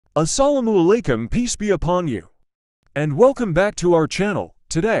Assalamu alaikum, peace be upon you. And welcome back to our channel.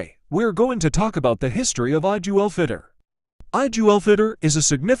 Today, we're going to talk about the history of Eid UL-FITR. Eid UL-FITR is a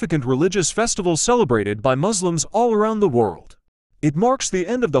significant religious festival celebrated by Muslims all around the world. It marks the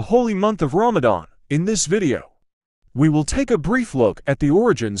end of the holy month of Ramadan. In this video, we will take a brief look at the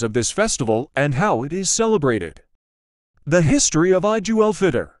origins of this festival and how it is celebrated. The history of Eid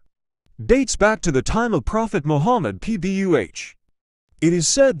UL-FITR dates back to the time of Prophet Muhammad PBUH. It is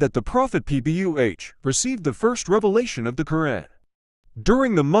said that the Prophet PBUH received the first revelation of the Quran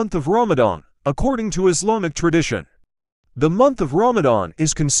during the month of Ramadan, according to Islamic tradition. The month of Ramadan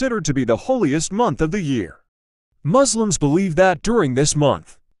is considered to be the holiest month of the year. Muslims believe that during this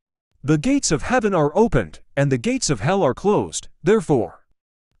month, the gates of heaven are opened and the gates of hell are closed. Therefore,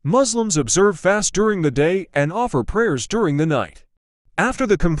 Muslims observe fast during the day and offer prayers during the night. After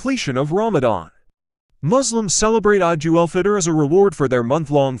the completion of Ramadan, Muslims celebrate Eid UL-FITR as a reward for their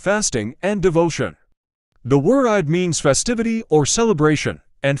month-long fasting and devotion. The word Eid means festivity or celebration,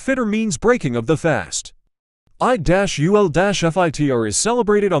 and Fitr means breaking of the fast. Eid UL-FITR is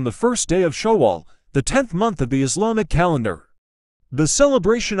celebrated on the first day of Shawwal, the 10th month of the Islamic calendar. The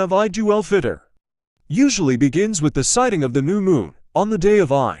celebration of Eid UL-FITR usually begins with the sighting of the new moon on the day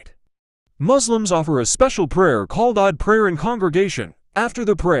of Eid. Muslims offer a special prayer called Eid prayer in congregation. After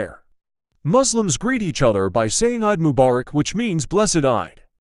the prayer, Muslims greet each other by saying Eid Mubarak, which means blessed Eid.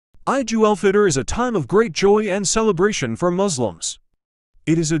 Eid UL-FITR is a time of great joy and celebration for Muslims.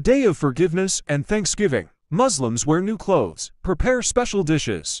 It is a day of forgiveness and thanksgiving. Muslims wear new clothes, prepare special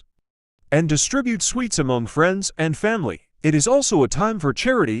dishes, and distribute sweets among friends and family. It is also a time for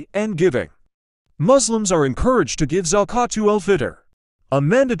charity and giving. Muslims are encouraged to give zakat UL-FITR, a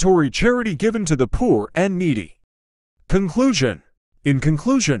mandatory charity given to the poor and needy. Conclusion. In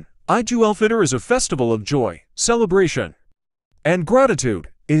conclusion, Eid UL-FITR is a festival of joy, celebration, and gratitude.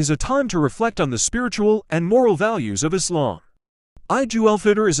 It is a time to reflect on the spiritual and moral values of Islam. Eid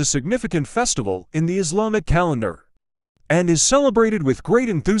UL-FITR is a significant festival in the Islamic calendar and is celebrated with great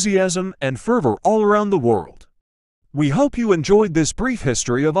enthusiasm and fervor all around the world. We hope you enjoyed this brief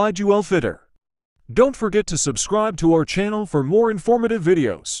history of Eid UL-FITR. Don't forget to subscribe to our channel for more informative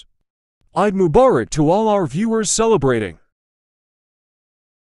videos. Eid Mubarak to all our viewers celebrating.